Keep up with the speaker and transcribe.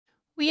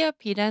We are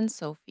Peter and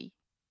Sophie.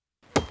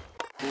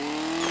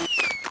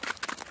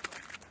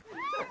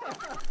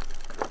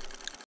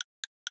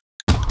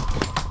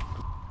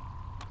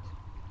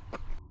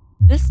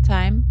 This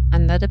time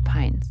under the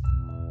pines.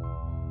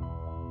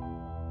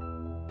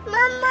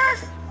 Mama!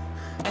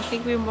 I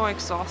think we're more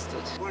exhausted.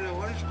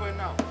 What is going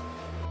now?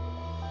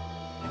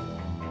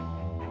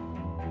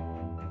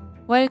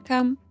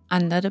 Welcome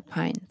under the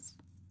pines.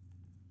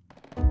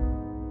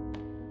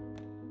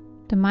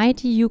 The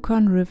mighty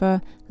Yukon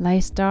River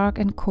lies dark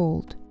and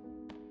cold,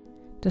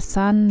 the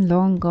sun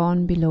long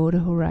gone below the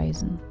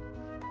horizon.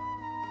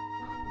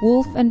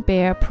 Wolf and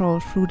bear prowl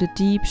through the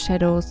deep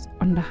shadows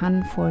on the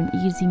hunt for an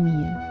easy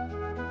meal.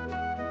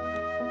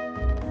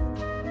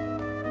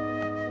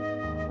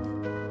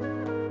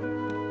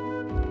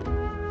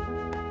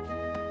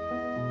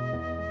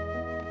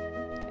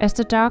 As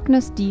the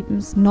darkness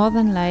deepens,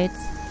 northern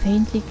lights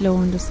faintly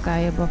glow in the sky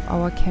above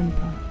our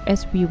camper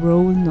as we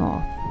roll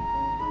north.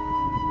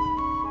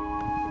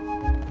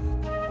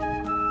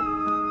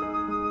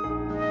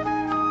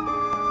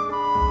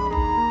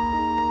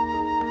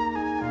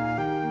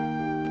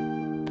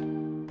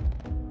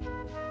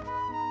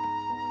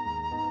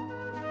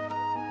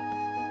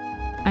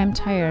 I'm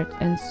tired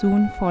and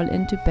soon fall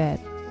into bed.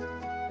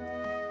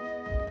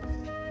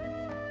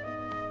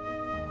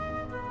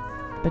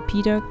 But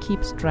Peter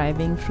keeps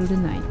driving through the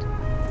night.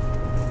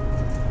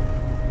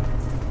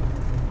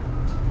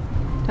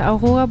 The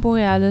aurora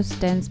borealis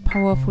stands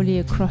powerfully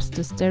across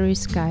the starry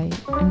sky,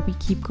 and we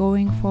keep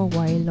going for a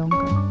while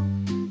longer.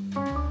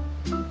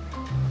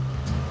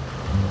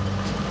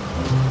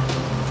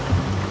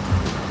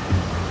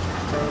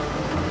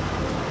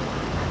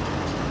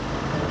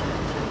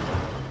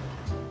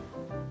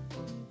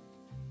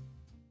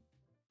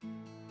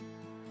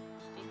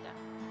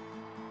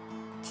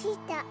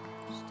 Tita.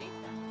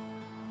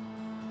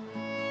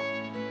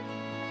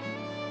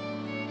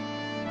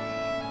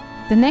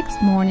 The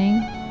next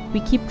morning, we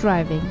keep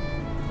driving.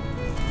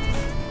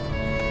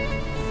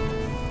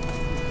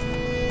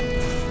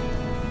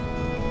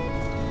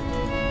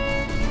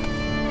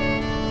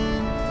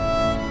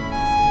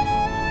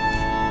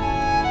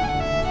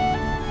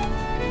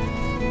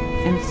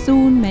 And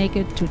soon make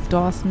it to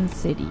Dawson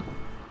City.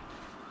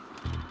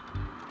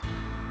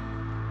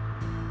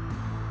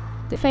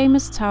 The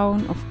famous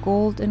town of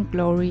gold and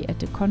glory at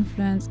the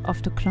confluence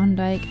of the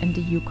Klondike and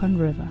the Yukon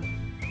River.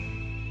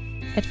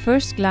 At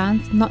first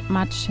glance, not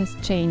much has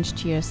changed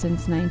here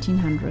since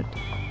 1900.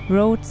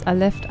 Roads are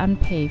left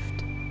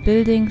unpaved,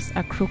 buildings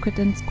are crooked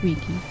and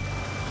squeaky.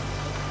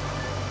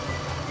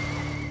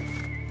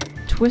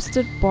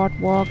 Twisted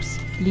boardwalks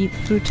lead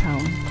through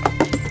town.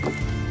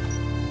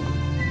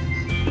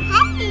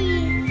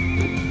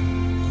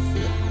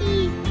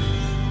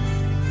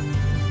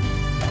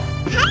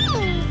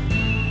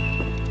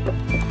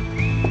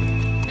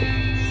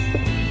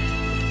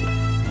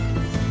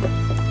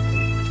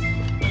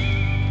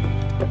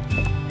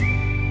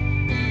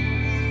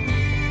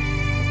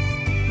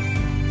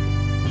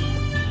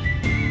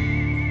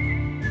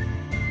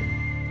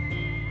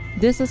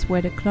 This is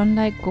where the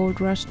Klondike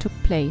Gold Rush took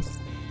place.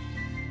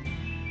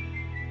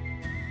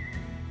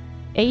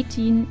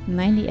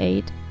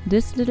 1898,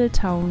 this little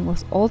town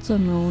was also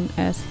known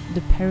as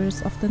the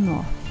Paris of the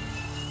North.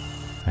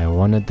 I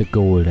wanted the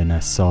gold and I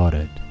sought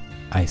it.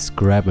 I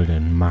scrabbled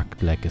and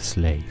mucked like a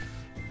slave.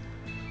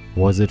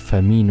 Was it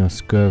famine or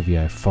scurvy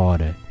I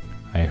fought it?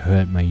 I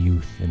hurled my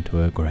youth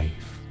into a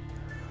grave.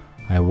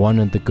 I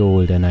wanted the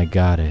gold and I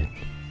got it.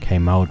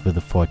 Came out with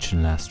a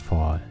fortune last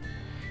fall.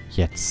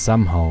 Yet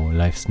somehow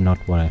life's not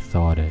what I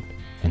thought it,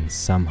 and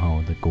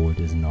somehow the gold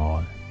isn't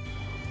all.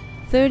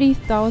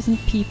 30,000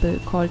 people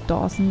called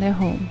Dawson their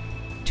home.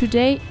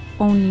 Today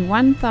only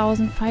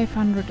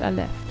 1,500 are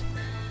left,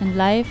 and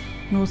life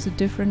knows a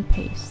different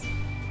pace.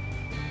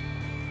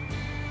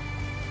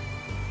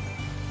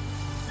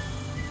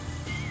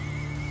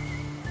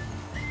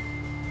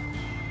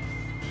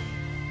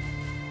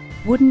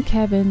 Wooden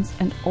cabins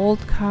and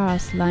old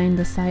cars line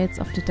the sides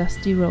of the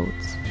dusty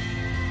roads.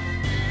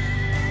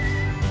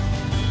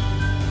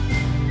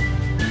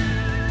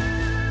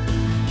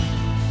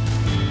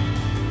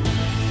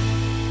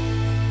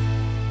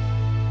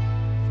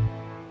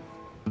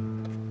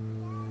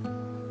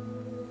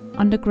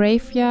 On the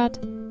graveyard,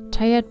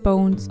 tired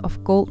bones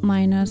of gold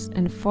miners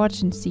and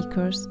fortune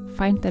seekers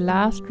find the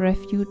last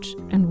refuge,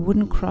 and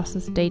wooden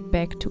crosses date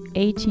back to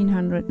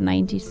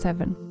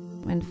 1897,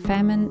 when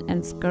famine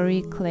and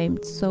scurry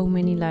claimed so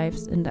many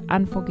lives in the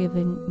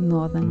unforgiving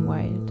northern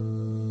wild.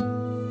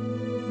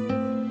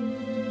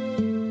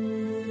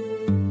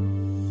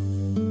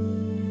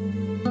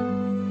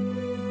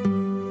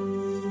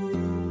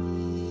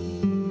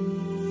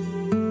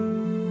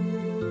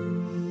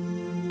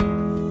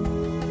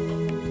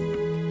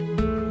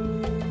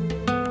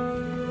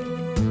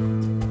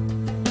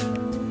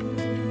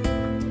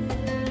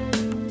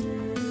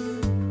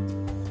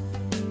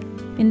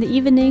 In the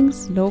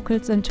evenings,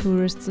 locals and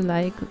tourists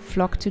alike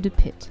flock to the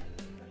pit.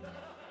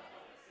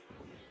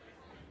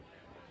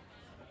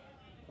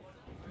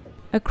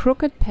 A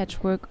crooked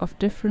patchwork of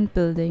different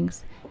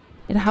buildings,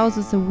 It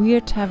houses a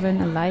weird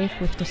tavern alive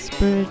with the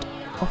spirit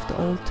of the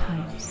old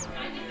times.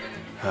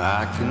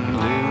 I can do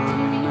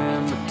an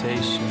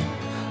imitation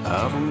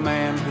of a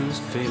man who's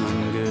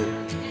feeling good.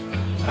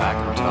 I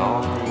can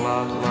talk a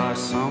lot like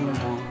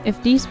someone.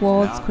 If these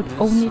walls could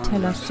only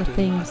tell us the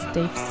things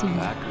they've seen.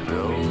 I could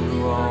go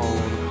to all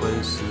the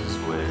places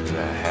where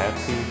the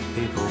happy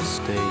people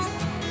stay.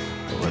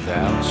 But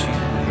without you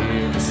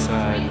here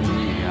beside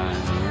me, I'm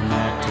an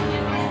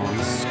actor on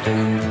the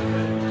stage.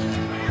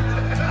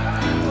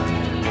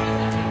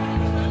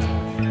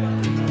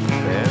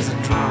 There's a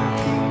drunk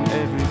in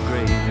every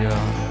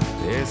graveyard.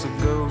 There's a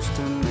ghost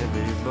in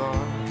every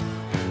bar.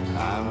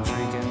 I'm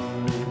drinking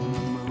in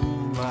the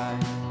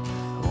moonlight,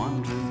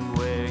 wondering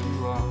where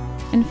you are.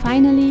 And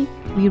finally,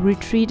 we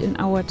retreat in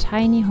our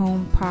tiny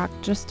home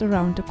parked just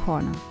around the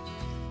corner.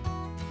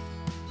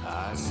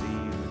 I see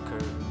the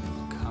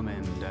curtain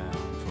coming down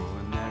for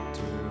an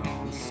actor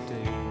on the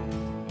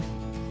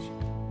stage.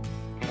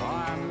 Oh,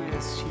 I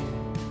miss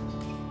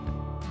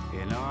you.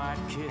 You know I'd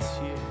kiss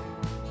you.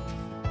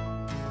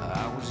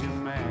 I was your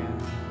man.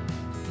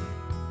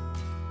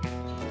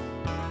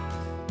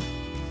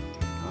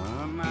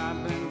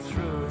 I've been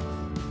through it,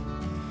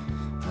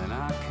 and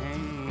I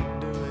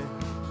can't do it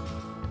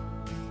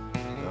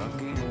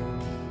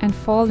again. And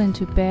fall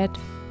into bed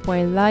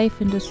while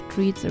life in the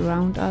streets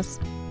around us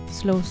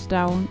slows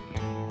down.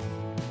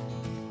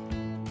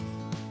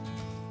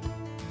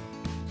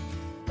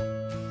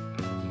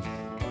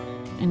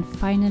 And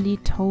finally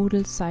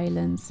total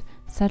silence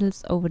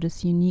settles over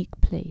this unique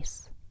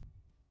place.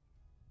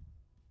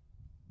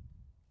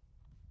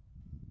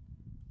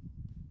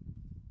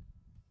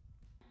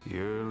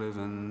 You're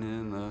living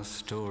in a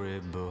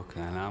storybook,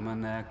 and I'm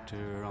an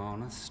actor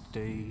on a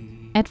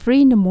stage. At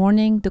 3 in the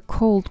morning, the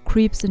cold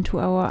creeps into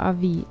our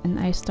RV and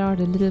I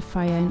start a little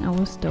fire in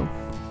our stove.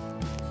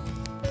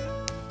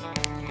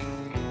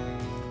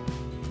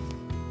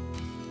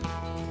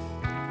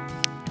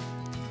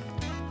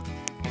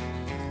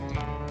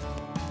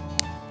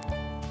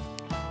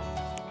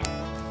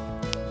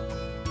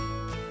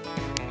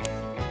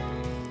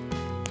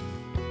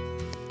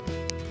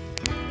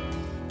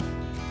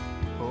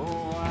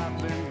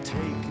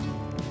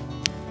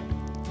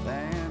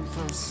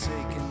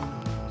 Forsaken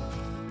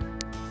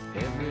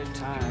every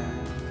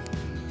time.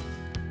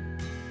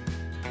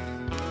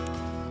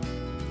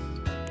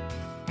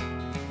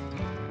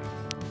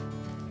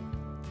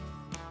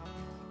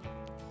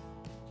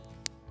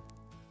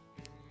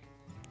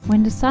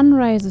 When the sun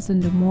rises in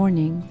the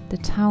morning, the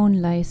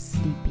town lies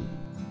sleepy.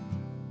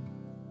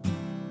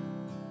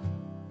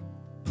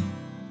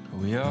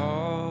 We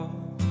all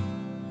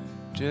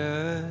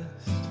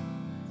just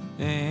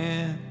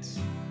ants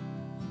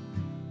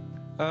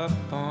up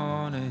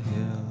on a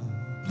hill.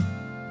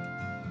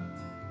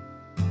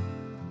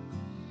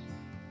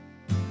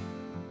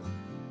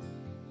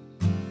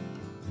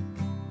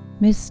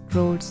 Mist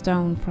rolls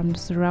down from the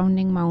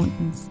surrounding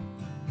mountains.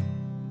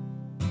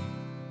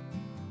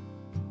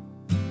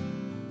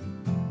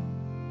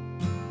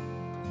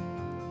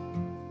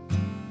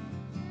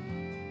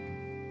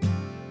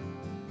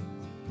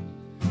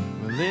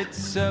 Well,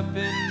 it's up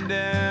and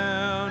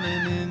down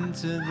and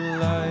into the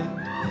light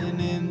and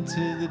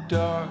into the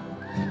dark.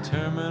 A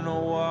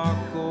terminal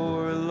walk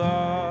or a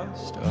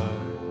lost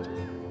art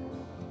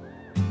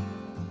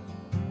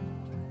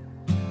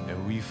that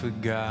we've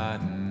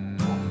forgotten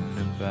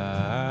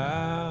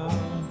about.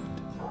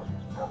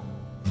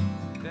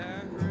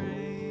 That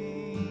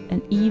rain,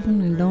 And even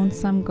a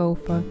lonesome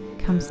gopher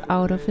comes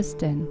out of his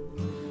den.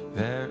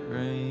 that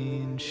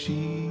rain,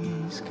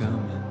 she's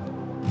coming.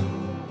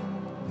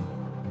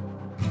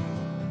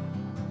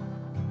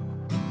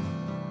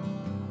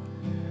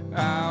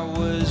 I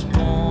was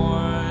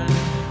born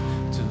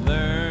to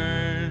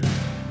learn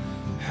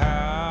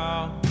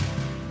how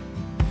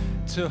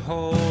to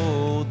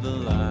hold the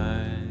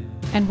line.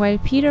 And while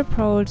Peter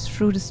prowls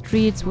through the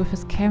streets with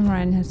his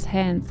camera in his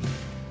hands,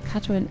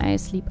 Kato and I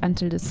sleep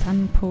until the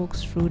sun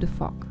pokes through the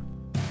fog.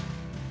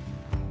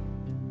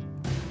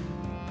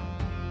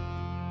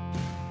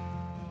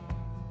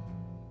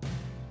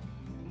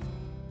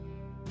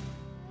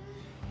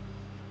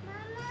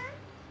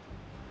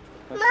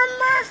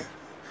 Mama!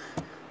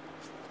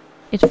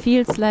 It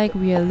feels like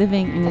we are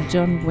living in a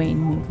John Wayne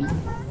movie.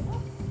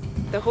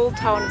 The whole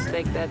town is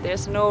like that.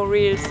 There's no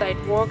real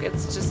sidewalk.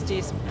 It's just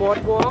these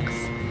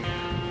boardwalks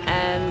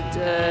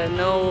and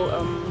no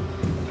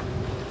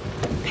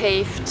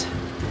paved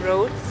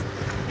roads.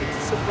 It's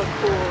a super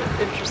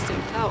cool,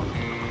 interesting town.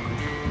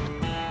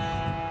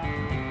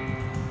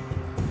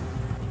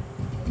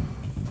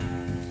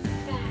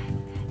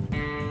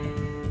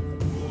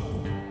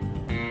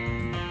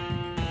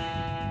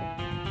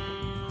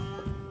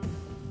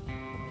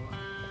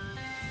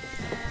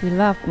 We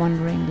love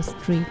wandering the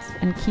streets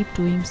and keep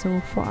doing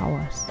so for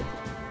hours.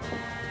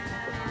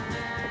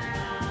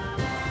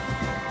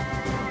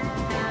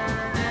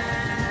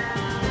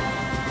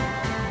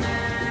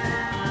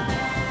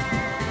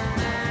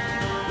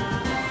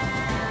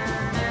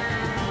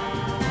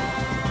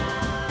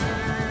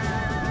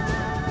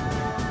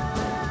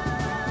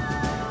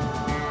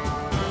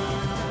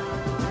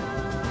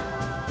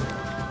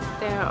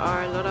 There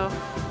are a lot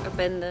of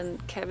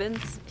abandoned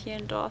cabins here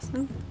in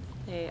Dawson.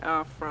 They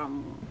are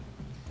from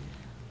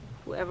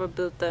whoever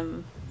built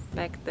them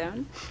back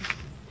then.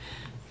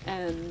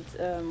 And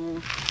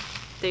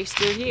they're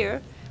still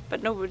here,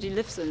 but nobody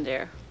lives in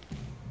there.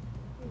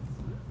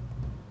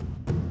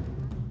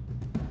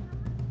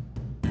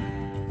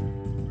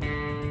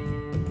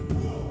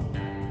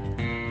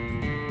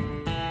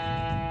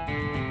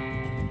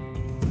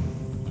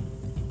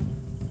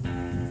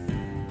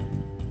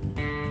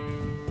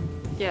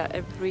 Yeah,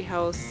 every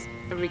house,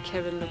 every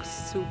cabin looks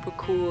super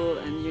cool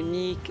and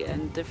unique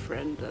and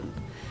different, and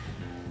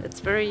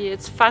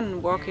it's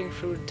fun walking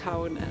through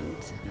town and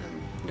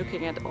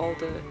looking at all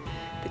the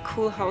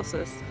cool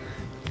houses.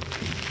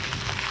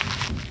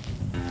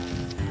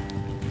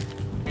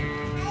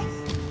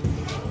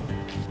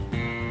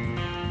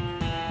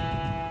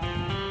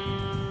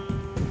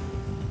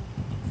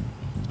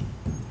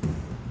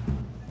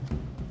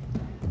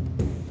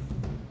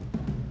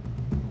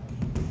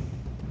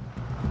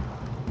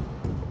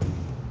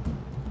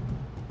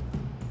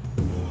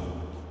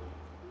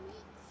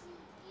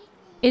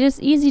 It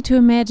is easy to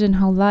imagine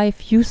how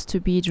life used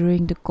to be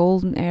during the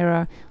golden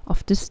era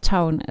of this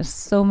town, as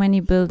so many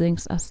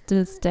buildings are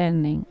still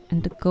standing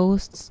and the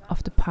ghosts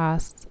of the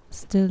past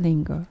still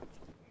linger.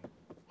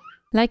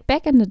 Like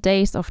back in the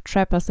days of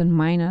trappers and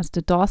miners,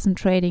 the Dawson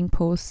trading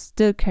post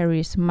still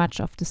carries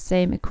much of the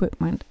same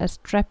equipment, as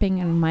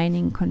trapping and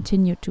mining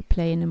continue to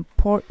play an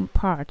important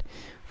part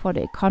for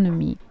the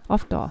economy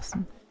of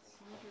Dawson.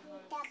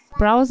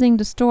 Browsing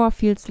the store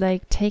feels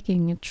like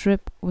taking a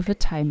trip with a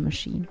time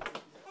machine.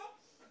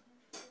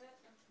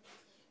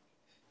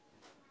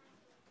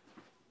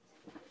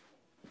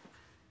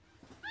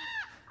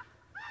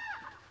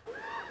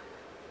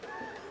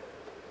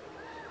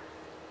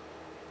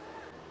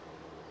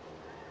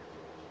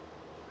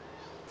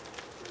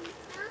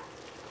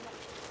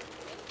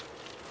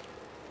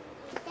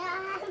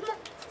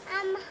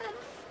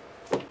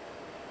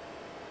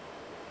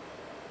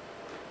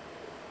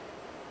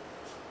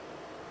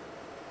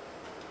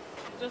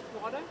 Just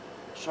water?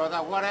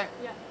 Soda water?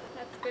 Yeah,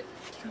 that's good.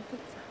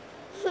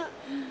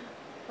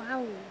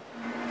 Wow.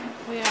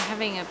 We are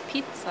having a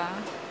pizza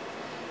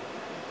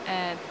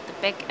at the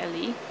back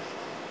alley.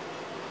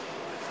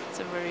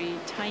 It's a very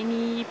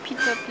tiny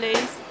pizza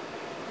place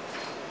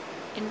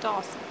in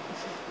Dawson.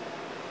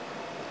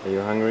 Are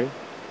you hungry?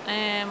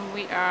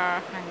 We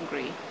are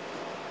hungry.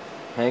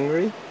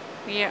 Hungry?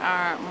 We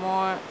are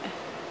more...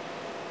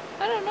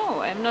 I don't know,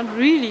 I'm not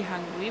really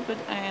hungry, but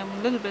I am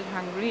a little bit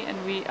hungry, and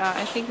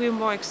I think we're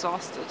more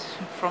exhausted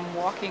from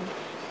walking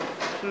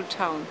through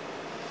town.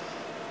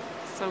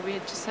 So we're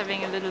just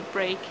having a little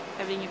break,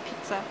 having a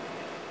pizza.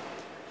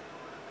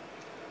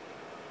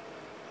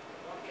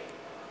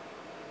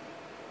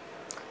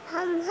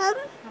 Hum hum.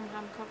 Ham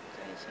ham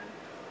Kopfgleiche.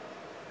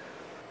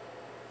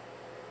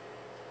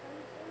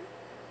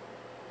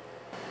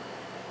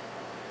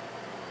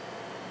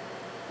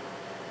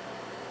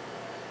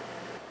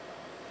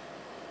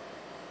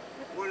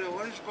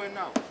 What is going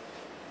now?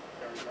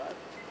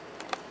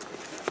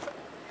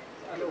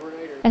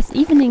 As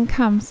evening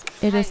comes,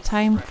 it is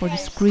time for the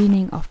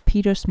screening of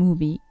Peter's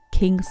movie,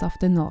 Kings of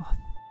the North.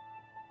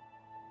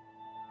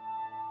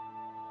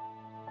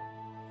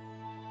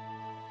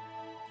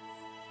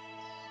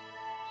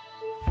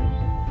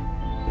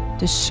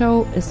 The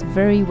show is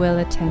very well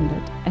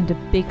attended and a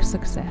big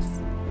success.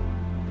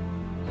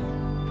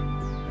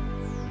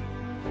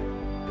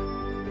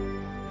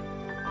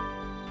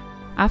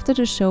 After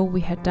the show,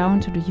 we head down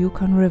to the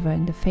Yukon River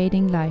in the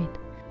fading light.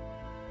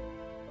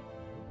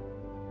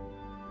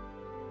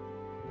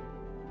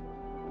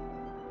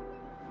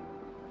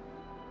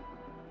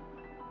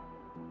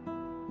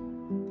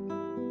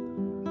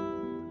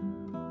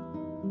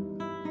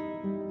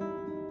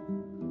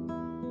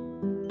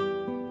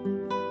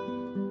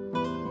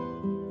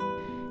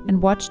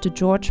 And watch the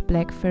George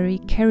Black ferry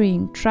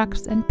carrying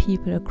trucks and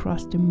people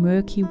across the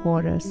murky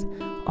waters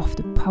of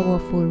the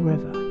powerful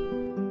river.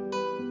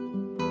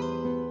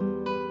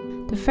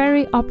 The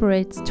ferry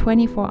operates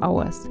 24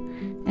 hours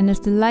and is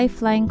the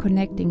lifeline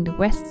connecting the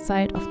west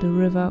side of the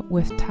river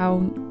with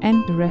town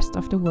and the rest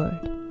of the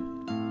world.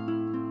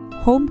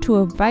 Home to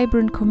a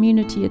vibrant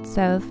community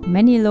itself,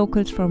 many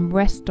locals from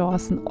West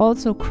Dawson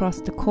also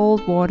cross the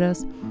cold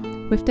waters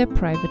with their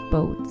private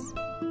boats.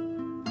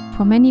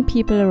 For many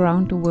people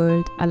around the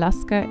world,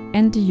 Alaska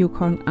and the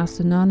Yukon are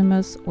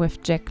synonymous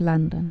with Jack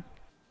London.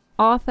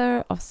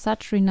 Author of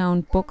such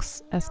renowned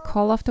books as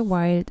Call of the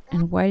Wild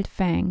and Wild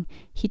Fang,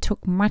 he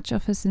took much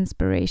of his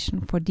inspiration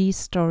for these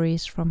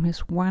stories from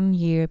his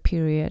 1-year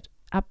period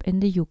up in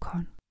the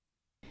Yukon.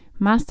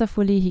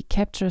 Masterfully, he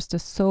captures the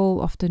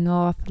soul of the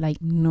North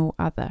like no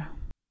other.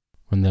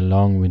 When the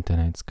long winter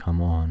nights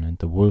come on and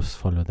the wolves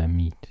follow their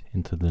meat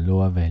into the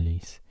lower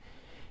valleys,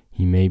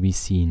 he may be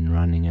seen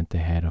running at the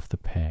head of the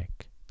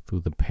pack through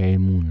the pale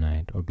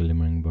moonlight or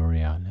glimmering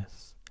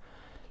borealis.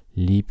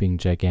 Leaping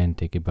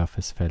gigantic above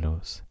his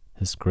fellows,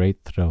 his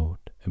great throat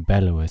a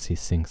bellow as he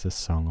sings a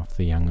song of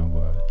the younger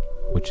world,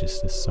 which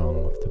is the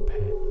song of the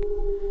pack.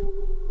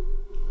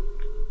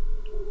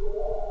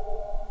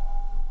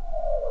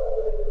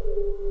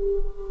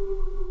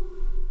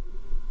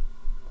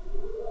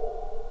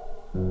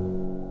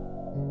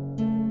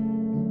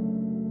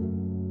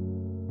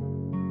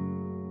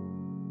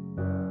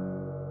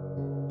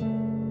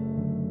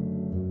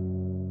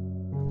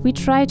 We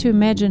try to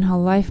imagine how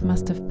life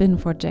must have been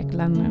for Jack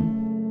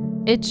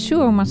London. It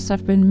sure must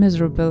have been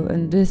miserable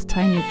in this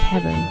tiny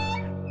cabin.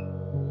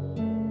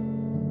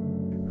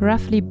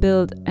 Roughly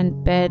built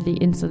and badly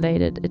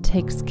insulated, it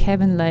takes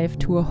cabin life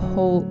to a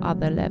whole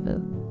other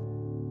level.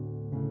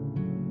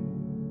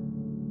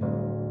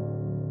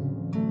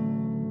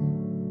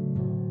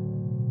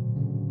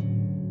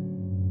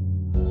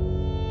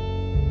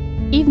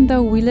 Even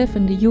though we live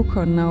in the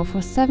Yukon now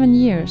for 7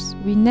 years,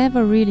 we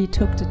never really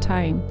took the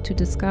time to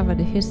discover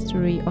the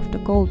history of the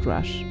gold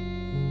rush.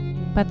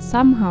 But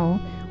somehow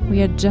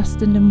we are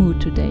just in the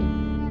mood today.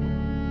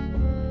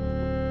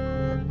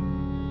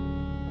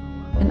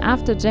 And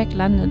after Jack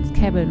London's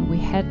cabin, we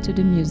head to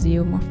the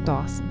Museum of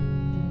Dawson.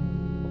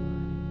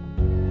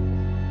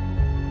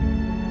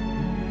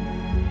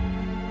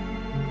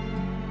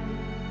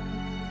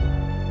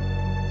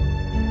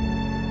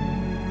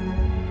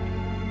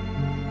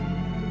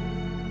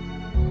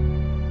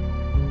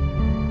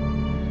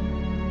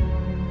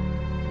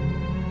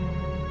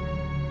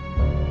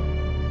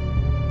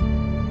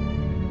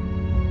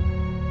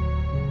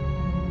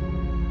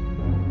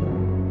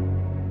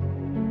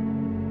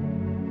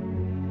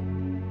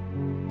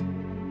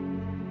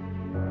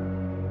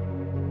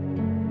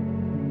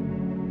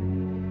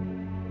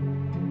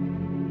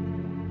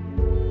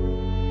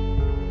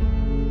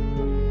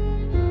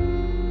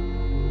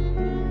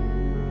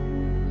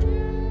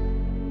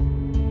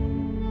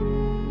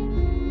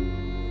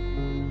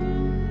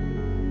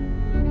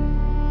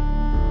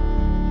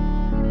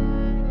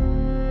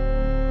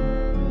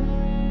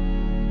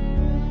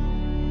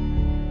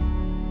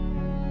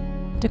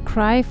 The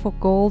cry for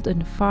gold in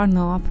the far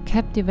north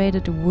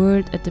captivated the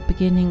world at the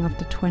beginning of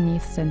the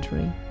 20th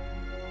century.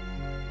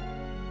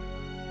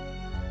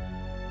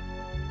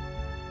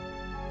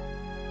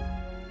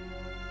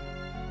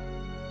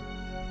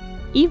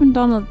 Even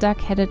Donald Duck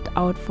headed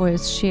out for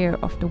his share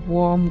of the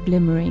warm,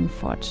 glimmering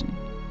fortune.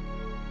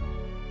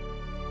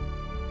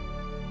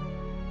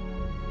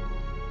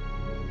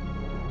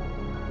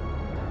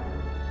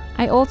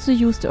 I also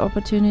used the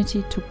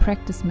opportunity to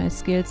practice my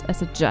skills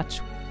as a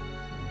judge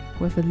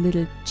with a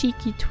little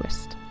cheeky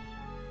twist.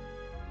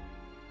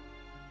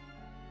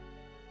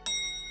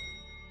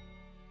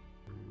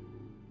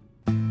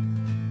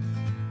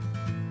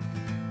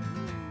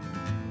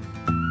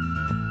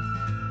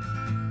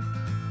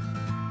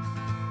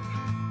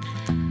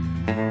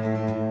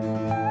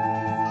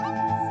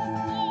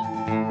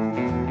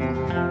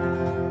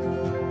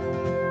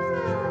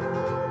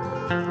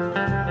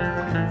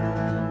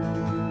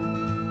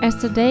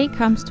 As the day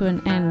comes to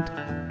an end,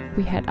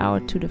 we head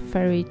out to the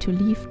ferry to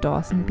leave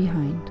Dawson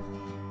behind.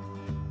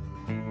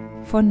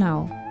 For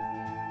now,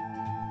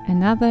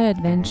 another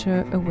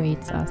adventure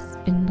awaits us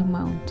in the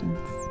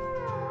mountains.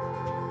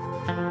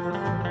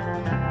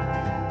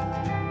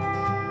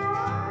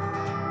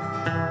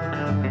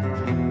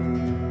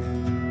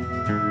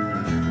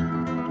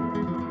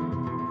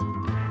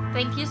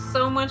 Thank you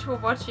so much for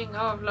watching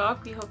our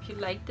vlog. We hope you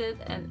liked it,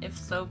 and if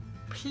so,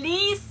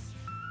 please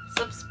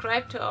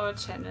subscribe to our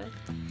channel.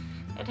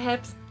 It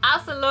helps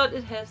us a lot,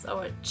 it helps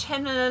our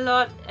channel a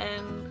lot,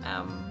 and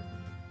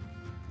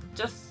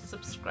just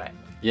subscribe.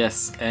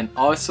 Yes, and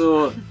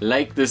also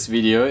like this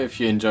video if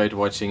you enjoyed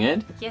watching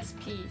it. Yes,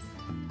 please.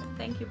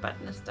 Thank you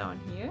button is down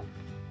here.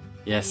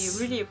 Yes.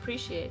 We really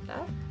appreciate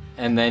that.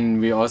 And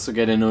then we also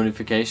get a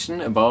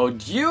notification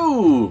about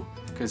you,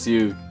 because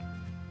you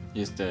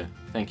used the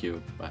thank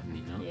you button,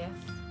 you know? Yes.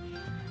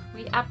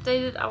 We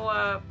updated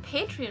our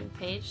Patreon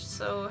page,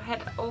 so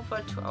head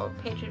over to our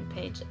Patreon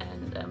page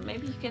and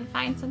maybe you can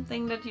find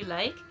something that you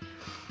like.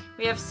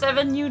 We have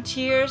 7 new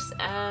tiers,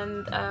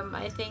 and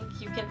I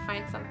think you can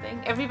find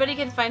something. Everybody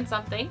can find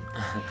something.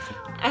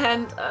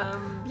 And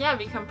yeah,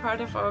 become part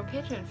of our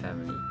Patreon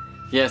family.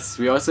 Yes,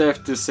 we also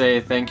have to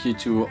say thank you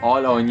to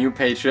all our new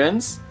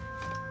patrons.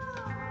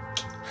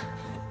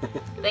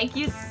 Thank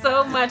you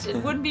so much. It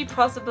wouldn't be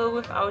possible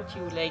without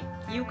you. Like,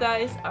 you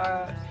guys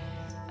are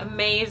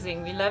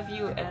amazing. We love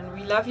you and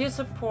we love your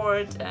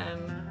support,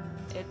 and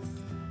it's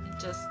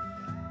just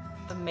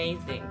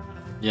amazing.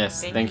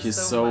 Yes, thank you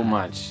so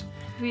much.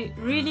 We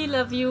really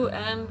love you,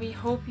 and we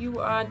hope you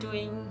are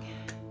doing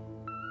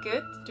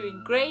good,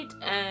 doing great,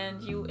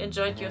 and you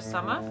enjoyed your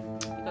summer,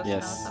 because now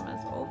summer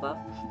is over.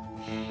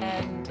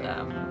 And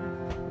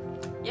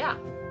yeah,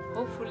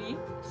 hopefully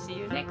see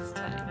you next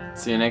time.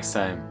 See you next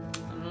time.